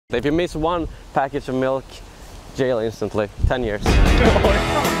If you miss one package of milk, jail instantly, 10 years. Okay,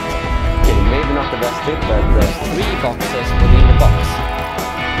 maybe not the best tip, but there's 3 boxes within the box.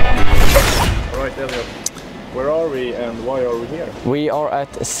 Alright, Elliot, where are we and why are we here? We are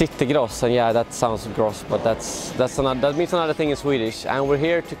at City Gross, and yeah, that sounds gross, but that means another thing in Swedish. And we're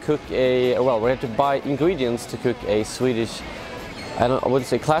here to cook we're here to buy ingredients to cook a Swedish, I wouldn't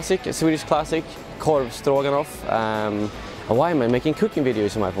say classic, a Swedish classic, Korv Stroganoff. Why am I making cooking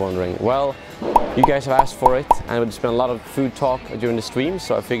videos, you might be wondering? Well, you guys have asked for it, and we've spent a lot of food talk during the stream,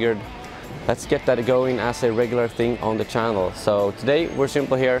 so I figured let's get that going as a regular thing on the channel. So today we're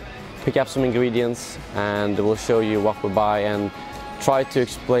simply here, pick up some ingredients, and we'll show you what we buy and try to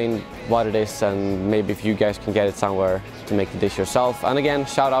explain what it is, and maybe if you guys can get it somewhere to make the dish yourself. And again,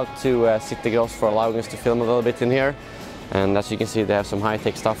 shout out to City Gross for allowing us to film a little bit in here. And as you can see, they have some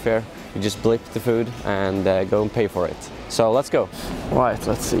high-tech stuff here. You just blip the food and go and pay for it. So let's go. Right,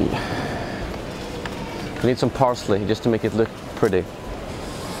 let's see. We need some parsley just to make it look pretty.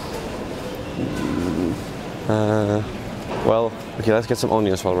 Well, okay, let's get some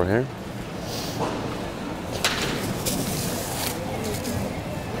onions while we're here.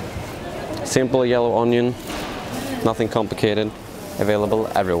 Simple yellow onion, nothing complicated, available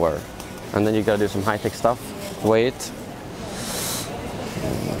everywhere. And then you gotta do some high-tech stuff. Weigh it.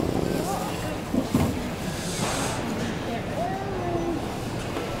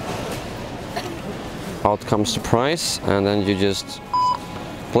 Out comes the price, and then you just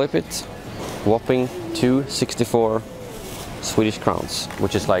flip it. Whopping 264 Swedish crowns,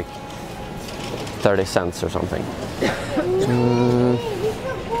 which is like 30 cents or something.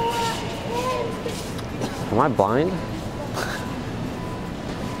 Am I blind?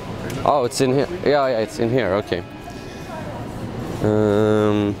 Oh, it's in here. Yeah, it's in here. Okay.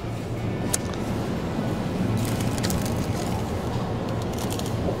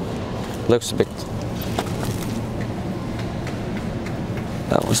 Looks a bit.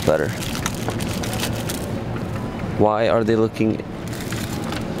 That was better. Why are they looking?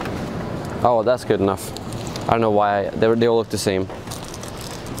 Oh, that's good enough. I don't know why they all look the same.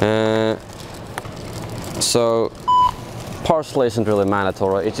 So parsley isn't really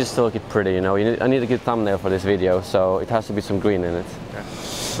mandatory. It's just to look it pretty, you know. I need a good thumbnail for this video, so it has to be some green in it. Yeah.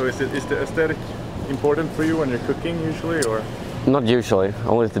 So is the aesthetic important for you when you're cooking usually, or? Not usually.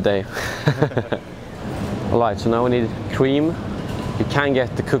 Only today. Alright, so now we need cream. You can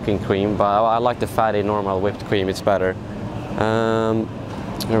get the cooking cream, but I like the fatty normal whipped cream, it's better.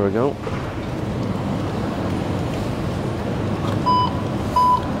 Here we go.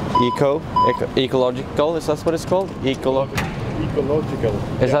 Ecological, is that what it's called? Ecological.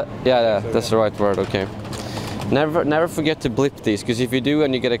 Is that? Yeah, that's the right word, okay. Never forget to blip these, because if you do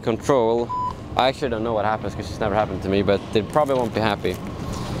and you get a control, I actually don't know what happens because it's never happened to me, but they probably won't be happy.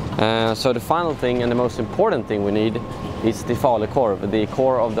 So the final thing and the most important thing we need is the Falukorv, the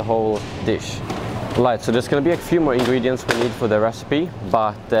core of the whole dish. Right, so there's going to be a few more ingredients we need for the recipe,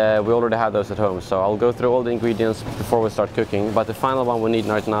 but we already have those at home, so I'll go through all the ingredients before we start cooking. But the final one we need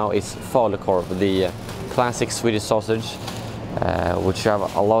right now is Falukorv, the classic Swedish sausage, which you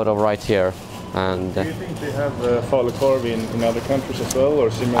have a lot of right here. And do you think they have Falukorv in other countries as well,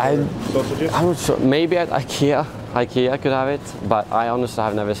 or similar sausages? I'm not sure. Maybe at IKEA could have it, but I honestly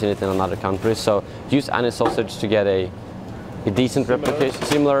have never seen it in another country. So use any sausage to get a decent replication,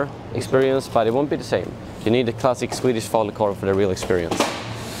 similar experience, but it won't be the same. You need a classic Swedish Falukorv for the real experience.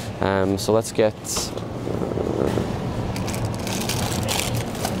 So let's get,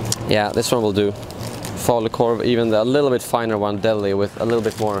 yeah, this one will do. Falukorv, even the a little bit finer one, deli, with a little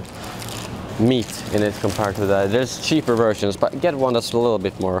bit more meat in it compared to that. There's cheaper versions, but get one that's a little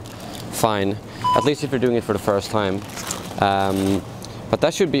bit more fine, at least if you're doing it for the first time. But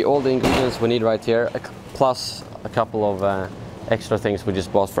that should be all the ingredients we need right here, plus a couple of extra things we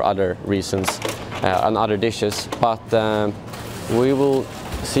just bought for other reasons and other dishes. But we will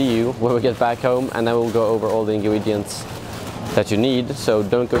see you when we get back home, and then we'll go over all the ingredients that you need. So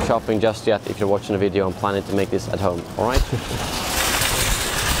don't go shopping just yet if you're watching a video and planning to make this at home, all right?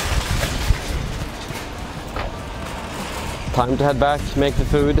 Time to head back, make the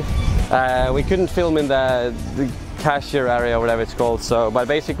food. We couldn't film in the cashier area, whatever it's called, but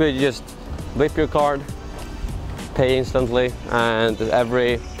basically you just whip your card, pay instantly, and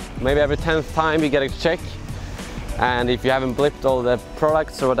maybe every 10th time you get a check. And if you haven't blipped all the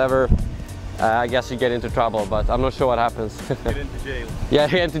products or whatever, I guess you get into trouble, but I'm not sure what happens. Get into jail. Yeah,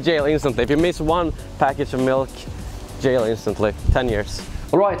 you get into jail instantly. If you miss one package of milk, jail instantly, 10 years.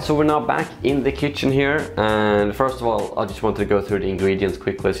 Alright, so we're now back in the kitchen here, and first of all I just wanted to go through the ingredients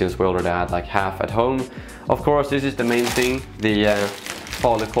quickly since we already had like half at home. Of course, this is the main thing, the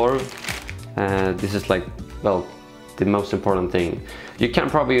Falukorv. This is like, well, the most important thing. You can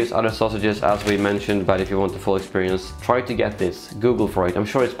probably use other sausages as we mentioned, but if you want the full experience, try to get this. Google for it. I'm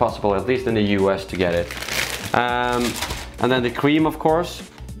sure it's possible, at least in the US, to get it. And then the cream, of course,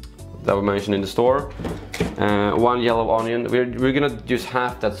 that we mentioned in the store. 1 yellow onion. We're gonna use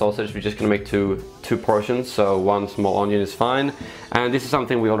half that sausage. We're just gonna make two portions, so 1 small onion is fine. And this is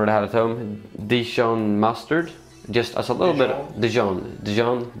something we already had at home. Dijon mustard, just as a little bit. Dijon.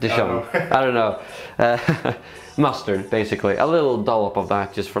 I don't know. Mustard, basically. A little dollop of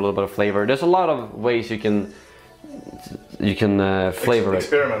that, just for a little bit of flavor. There's a lot of ways you can flavor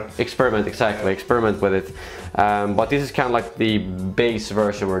it. Experiment, exactly. Experiment with it. But this is kind of like the base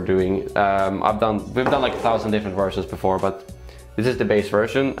version we're doing. We've done like 1,000 different versions before, but this is the base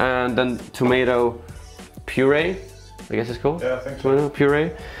version. And then tomato puree, I guess it's called. Yeah, I think so. Tomato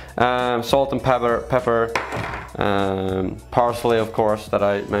puree. Salt and pepper. Parsley, of course, that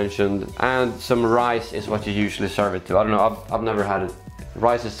I mentioned. And some rice is what you usually serve it to. I don't know. I've never had it.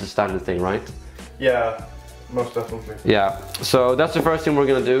 Rice is the standard thing, right? Yeah. Most definitely. Yeah, so that's the first thing we're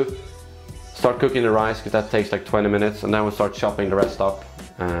gonna do. Start cooking the rice, because that takes like 20 minutes, and then we'll start chopping the rest up.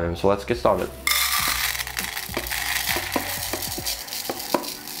 So let's get started.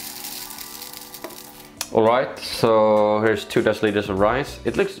 Alright, so here's 2 deciliters of rice.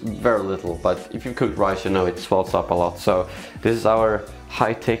 It looks very little, but if you cook rice, you know it swells up a lot. So this is our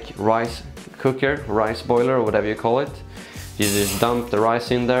high-tech rice cooker, rice boiler, or whatever you call it. You just dump the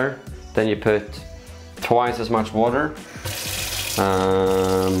rice in there, then you put twice as much water,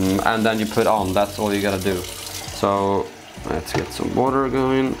 and then you put on. That's all you gotta do. So let's get some water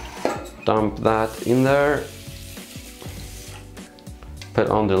going, dump that in there, put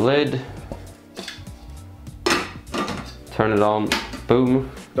on the lid, turn it on,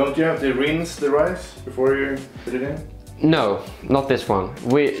 boom. Don't you have to rinse the rice before you put it in? No, not this one.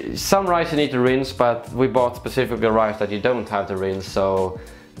 Some rice you need to rinse, but we bought specifically rice that you don't have to rinse, so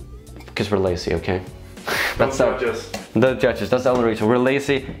because we're lazy, okay? That's the judges. That's the only reason. We're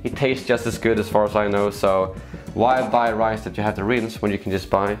lazy. It tastes just as good as far as I know. So why buy rice that you have to rinse when you can just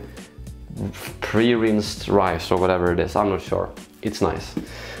buy pre-rinsed rice or whatever it is? I'm not sure. It's nice.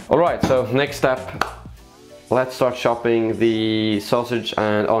 All right. So next step. Let's start chopping the sausage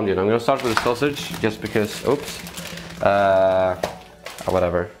and onion. I'm gonna start with the sausage just because. Oops.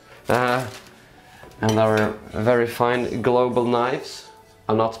 Whatever. And our very fine global knives.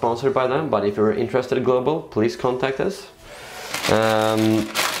 I'm not sponsored by them, but if you're interested in global, please contact us.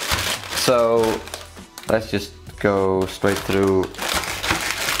 So let's just go straight through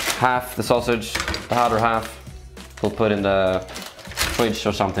half the sausage, the other half we'll put in the fridge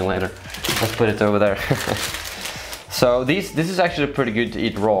or something later. Let's put it over there. So this is actually pretty good to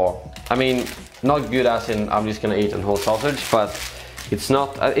eat raw. I mean, not good as in I'm just gonna eat a whole sausage, but it's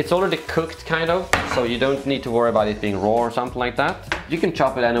not. It's already cooked kind of, so you don't need to worry about it being raw or something like that. You can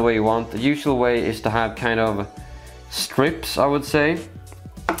chop it any way you want. The usual way is to have kind of strips, I would say.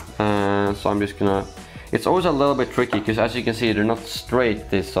 So I'm just gonna. It's always a little bit tricky because, as you can see, they're not straight,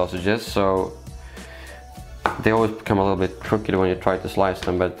 these sausages, so they always become a little bit crooked when you try to slice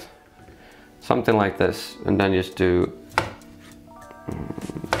them. But something like this, and then just do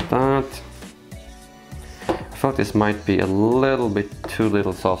that. I thought this might be a little bit too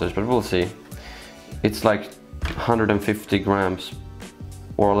little sausage, but we'll see. It's like 150 grams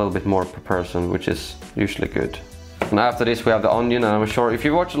or a little bit more per person, which is usually good. And after this we have the onion, and I'm sure if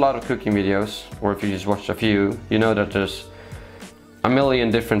you watch a lot of cooking videos, or if you just watch a few, you know that there's a million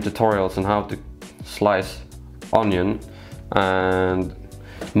different tutorials on how to slice onion, and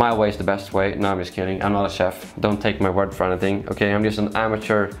my way is the best way. No, I'm just kidding, I'm not a chef, don't take my word for anything, okay? I'm just an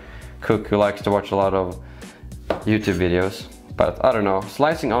amateur cook who likes to watch a lot of YouTube videos. But I don't know,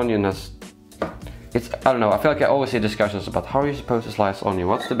 slicing onion has, I don't know, I feel like I always see discussions about how are you supposed to slice onion,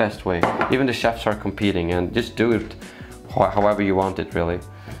 what's the best way? Even the chefs are competing, and just do it however you want it, really,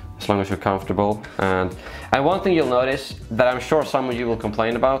 as long as you're comfortable. And one thing you'll notice that I'm sure some of you will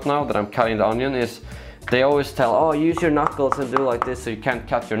complain about now that I'm cutting the onion is they always tell, oh, use your knuckles and do like this so you can't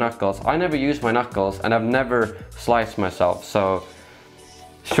cut your knuckles. I never use my knuckles, and I've never sliced myself, so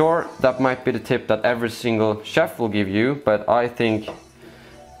sure, that might be the tip that every single chef will give you, but I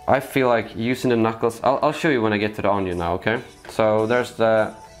feel like using the knuckles, I'll show you when I get to the onion now, okay? So there's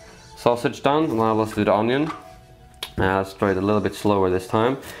the sausage done, now let's do the onion. Let's try it a little bit slower this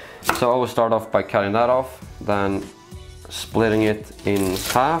time. So I will start off by cutting that off, then splitting it in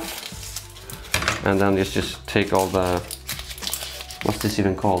half, and then just take all the, what's this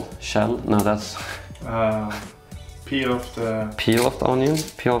even called? Shell? No, that's... peel off the... Peel off the onion?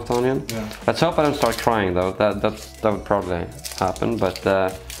 Peel off the onion? Yeah. Let's hope I don't start crying though. That would probably happen, but...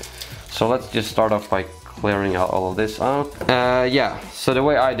 so let's just start off by clearing out all of this out. Yeah, so the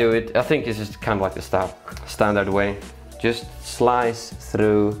way I do it, I think this is kind of like the standard way. Just slice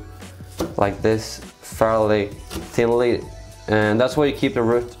through like this fairly thinly, and that's why you keep the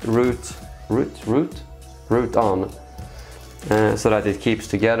root on, so that it keeps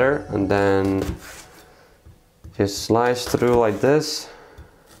together, and then just slice through like this.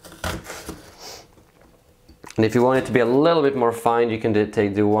 And if you want it to be a little bit more fine, you can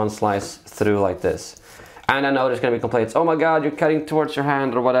do one slice through like this. And I know there's gonna be complaints, oh my god, you're cutting towards your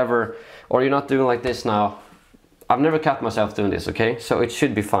hand or whatever, or you're not doing like this now. I've never cut myself doing this, okay? So it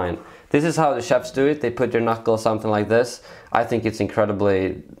should be fine. This is how the chefs do it. They put their knuckles something like this. I think it's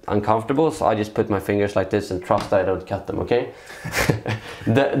incredibly uncomfortable, so I just put my fingers like this and trust that I don't cut them, okay?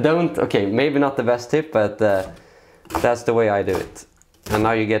 Okay, maybe not the best tip, but that's the way I do it. And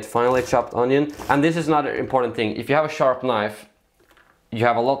now you get finely chopped onion. And this is another important thing. If you have a sharp knife, you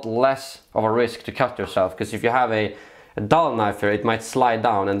have a lot less of a risk to cut yourself, because if you have a dull knife here, it might slide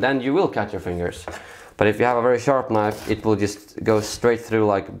down and then you will cut your fingers. But if you have a very sharp knife, it will just go straight through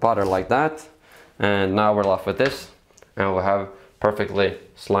like butter like that. And now we're left with this, and we'll have perfectly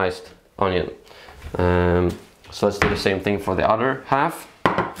sliced onion. So let's do the same thing for the other half.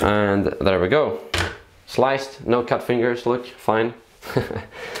 And there we go. Sliced, no cut fingers, look, fine.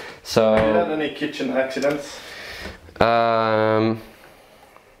 So... Have you had any kitchen accidents? I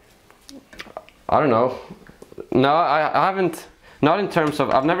don't know. No, I haven't. Not in terms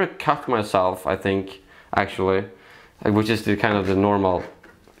of... I've never cut myself, I think, actually. Which is the kind of the normal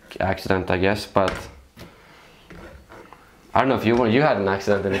accident, I guess, but... I don't know if you had an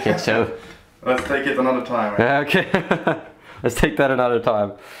accident in the kitchen. Let's take it another time. Right? Yeah, okay. Let's take that another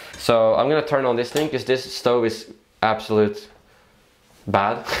time. So I'm gonna turn on this thing, because this stove is absolute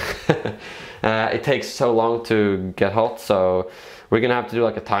bad. It takes so long to get hot, so we're gonna have to do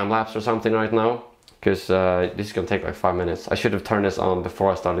like a time lapse or something right now, because this is gonna take like 5 minutes. I should have turned this on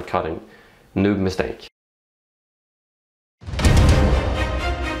before I started cutting. Noob mistake.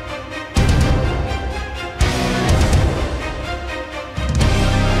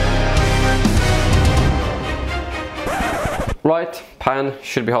 Right, pan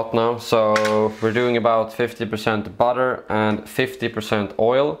should be hot now, so we're doing about 50% butter and 50%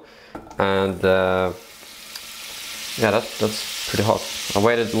 oil, and yeah, that's pretty hot. I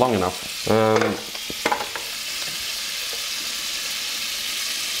waited long enough.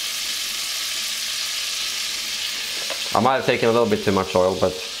 I might have taken a little bit too much oil,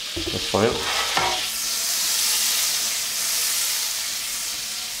 but that's fine.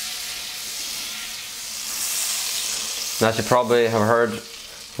 As you probably have heard,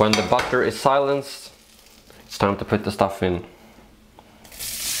 when the butter is silenced, it's time to put the stuff in.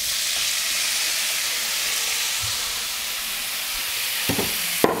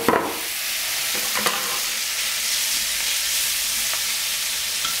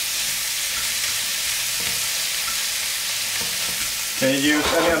 Can you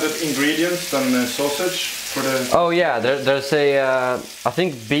use any other ingredients than sausage for the... Oh yeah, there's a, I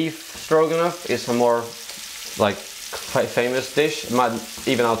think beef stroganoff is a more like quite famous dish,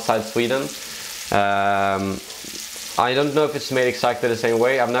 even outside Sweden. I don't know if it's made exactly the same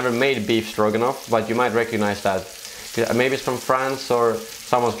way. I've never made beef stroganoff, but you might recognize that. Maybe it's from France, or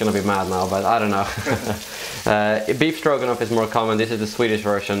someone's gonna be mad now, but I don't know. Beef stroganoff is more common. This is the Swedish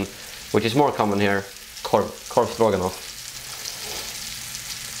version, which is more common here. Korv Stroganoff.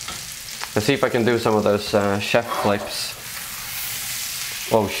 Let's see if I can do some of those chef flips.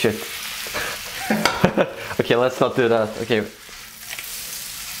 Oh shit. Okay, let's not do that. Okay.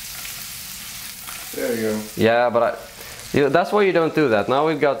 There you go. Yeah, but that's why you don't do that. Now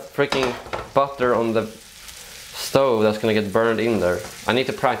we've got freaking butter on the stove that's gonna get burned in there. I need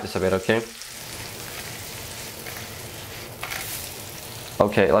to practice a bit, okay?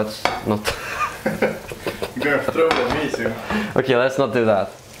 Okay, let's not... You're gonna throw it at me soon. Okay, let's not do that.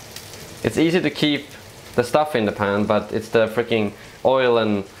 It's easy to keep the stuff in the pan, but it's the freaking oil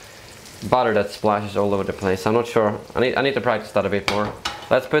and butter that splashes all over the place. I'm not sure. I need to practice that a bit more.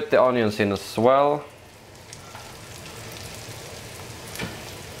 Let's put the onions in as well.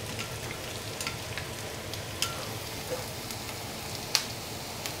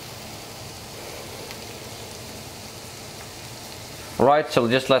 Alright, so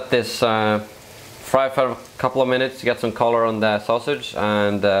just let this fry for a couple of minutes to get some color on the sausage,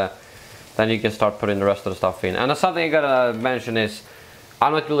 and then you can start putting the rest of the stuff in. And something I gotta mention is,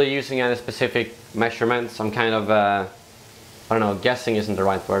 I'm not really using any specific measurements. I'm kind of, I don't know, guessing isn't the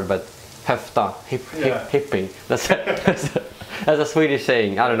right word, but Höfta, hipping. That's a Swedish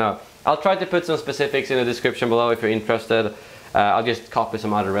saying, I don't know. I'll try to put some specifics in the description below if you're interested. I'll just copy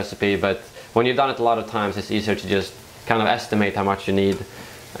some other recipe, but when you've done it a lot of times, it's easier to just kind of estimate how much you need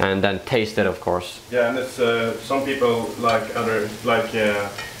and then taste it, of course. Yeah, and it's some people like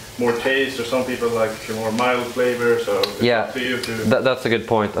more taste, or some people like more mild flavor, so it's up to you to... That's a good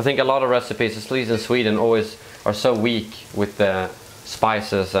point. I think a lot of recipes, at least in Sweden, always are so weak with the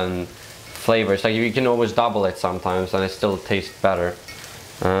spices and flavors. Like you can always double it sometimes and it still tastes better.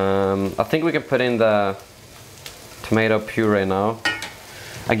 I think we can put in the tomato puree now.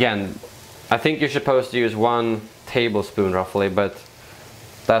 Again, I think you're supposed to use 1 tablespoon roughly, but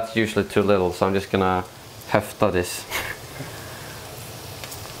that's usually too little, so I'm just gonna höfta this.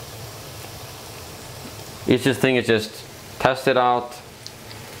 Easiest thing is just test it out,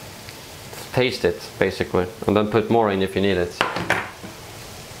 taste it basically, and then put more in if you need it.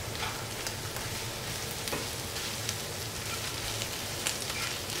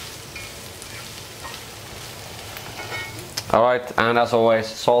 Alright, and as always,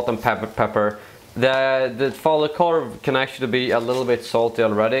 salt and pepper. The Falukorv can actually be a little bit salty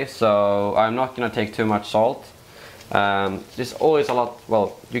already, so I'm not gonna take too much salt. There's always a lot,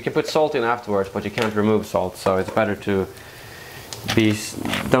 well, you can put salt in afterwards, but you can't remove salt, so it's better to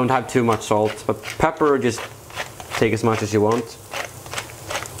don't have too much salt. But pepper, just take as much as you want.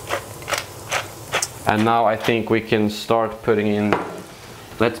 And now I think we can start putting in,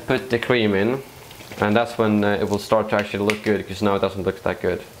 let's put the cream in. And that's when it will start to actually look good, because now it doesn't look that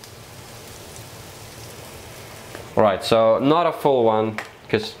good. Alright, so not a full one,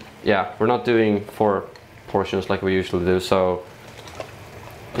 because yeah, we're not doing 4 portions like we usually do, so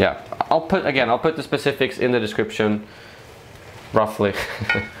yeah, I'll put the specifics in the description, roughly,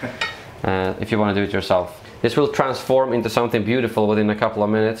 if you want to do it yourself. This will transform into something beautiful within a couple of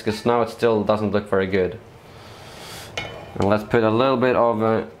minutes, because now it still doesn't look very good. And let's put a little bit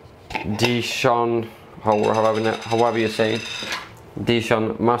of Dijon, however you say it,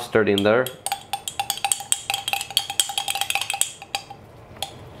 Dijon mustard in there.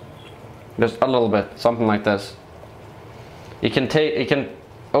 Just a little bit, something like this. It can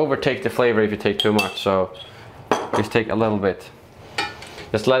overtake the flavor if you take too much, so just take a little bit.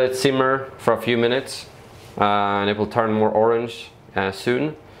 Just let it simmer for a few minutes, and it will turn more orange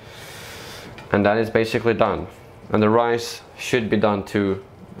soon. And then it's basically done. And the rice should be done too.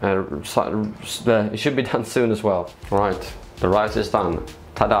 It should be done soon as well. Right, the rice is done.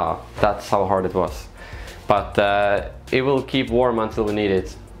 Ta-da! That's how hard it was. But it will keep warm until we need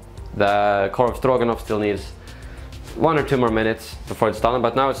it. The Korv Stroganoff still needs 1 or 2 more minutes before it's done,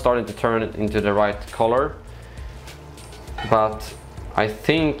 but now it's starting to turn it into the right color. But I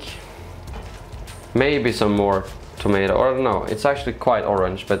think maybe some more tomato, or I don't know, it's actually quite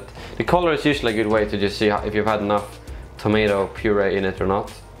orange, but the color is usually a good way to just see if you've had enough tomato puree in it or not.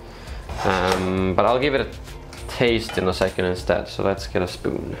 But I'll give it a taste in a second instead, so let's get a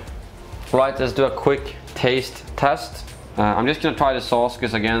spoon. Right, let's do a quick taste test. I'm just gonna try the sauce,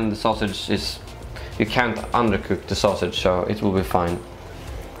 because again, the sausage is, you can't undercook the sausage, so it will be fine.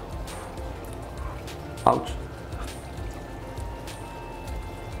 Ouch.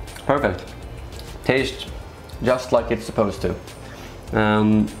 Perfect. Tastes just like it's supposed to.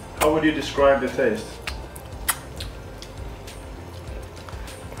 How would you describe the taste?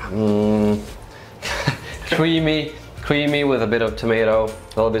 creamy with a bit of tomato,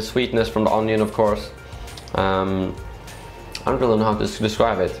 a little bit of sweetness from the onion, of course. I don't really know how to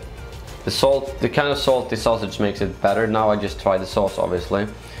describe it. The kind of salty sausage makes it better. Now I just tried the sauce, obviously,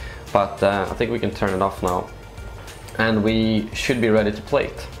 but I think we can turn it off now, and we should be ready to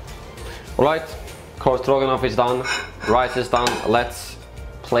plate. All right, Korv Stroganoff is done, rice is done. Let's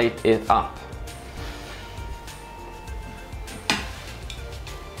plate it up.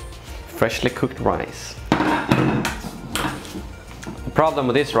 Freshly cooked rice. The problem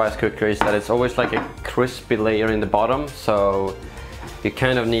with this rice cooker is that it's always like a crispy layer in the bottom, so you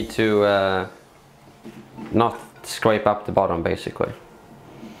kind of need to not scrape up the bottom, basically.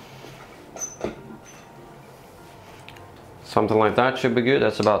 Something like that should be good.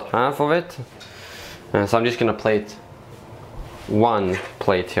 That's about half of it. So I'm just gonna plate 1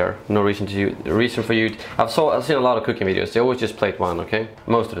 plate here. No reason for you. I've seen a lot of cooking videos. They always just plate 1, okay?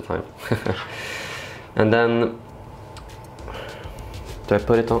 Most of the time. And then, do I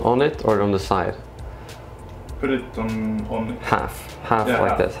put it on it or on the side? Put it on half, yeah, like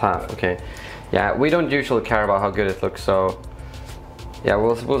half. this, half. Okay. Yeah, we don't usually care about how good it looks, so yeah,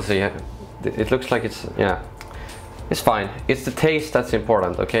 we'll see. It looks like it's, yeah, it's fine. It's the taste that's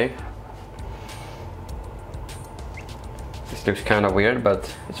important, okay? This looks kind of weird,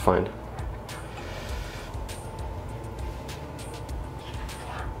 but it's fine.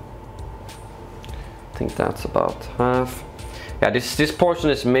 think that's about half. Yeah, this portion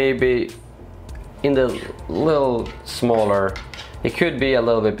is maybe in the little smaller. It could be a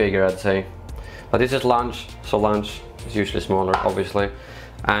little bit bigger, I'd say. But this is lunch, so lunch is usually smaller, obviously.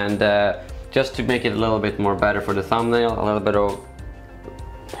 And just to make it a little bit more better for the thumbnail, a little bit of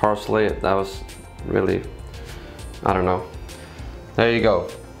parsley. That was really, I don't know. There you go.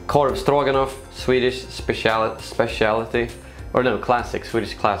 Korv Stroganoff, Swedish speciality. Or no, classic,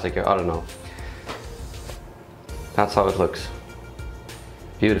 Swedish classic, I don't know. That's how it looks.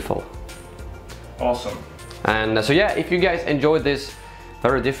 Beautiful. Awesome. And so yeah, if you guys enjoyed this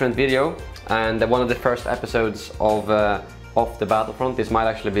very different video, and one of the first episodes of Off The Battlefront, this might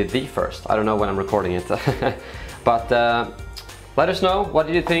actually be the first. I don't know when I'm recording it. But let us know, what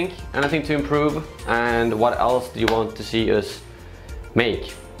did you think? Anything to improve? And what else do you want to see us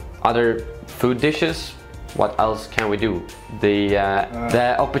make? Other food dishes? What else can we do? The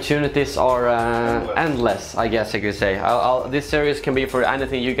opportunities are endless, I guess I could say. This series can be for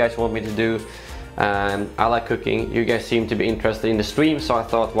anything you guys want me to do. I like cooking. You guys seem to be interested in the stream, so I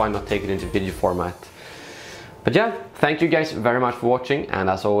thought, why not take it into video format? But yeah, thank you guys very much for watching, and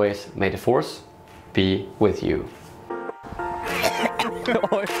as always, may the force be with you.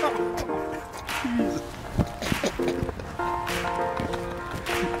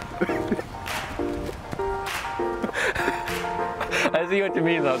 I see what you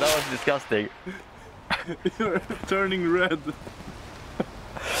mean though, that was disgusting. You're turning red.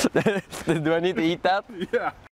 Do I need to eat that? Yeah.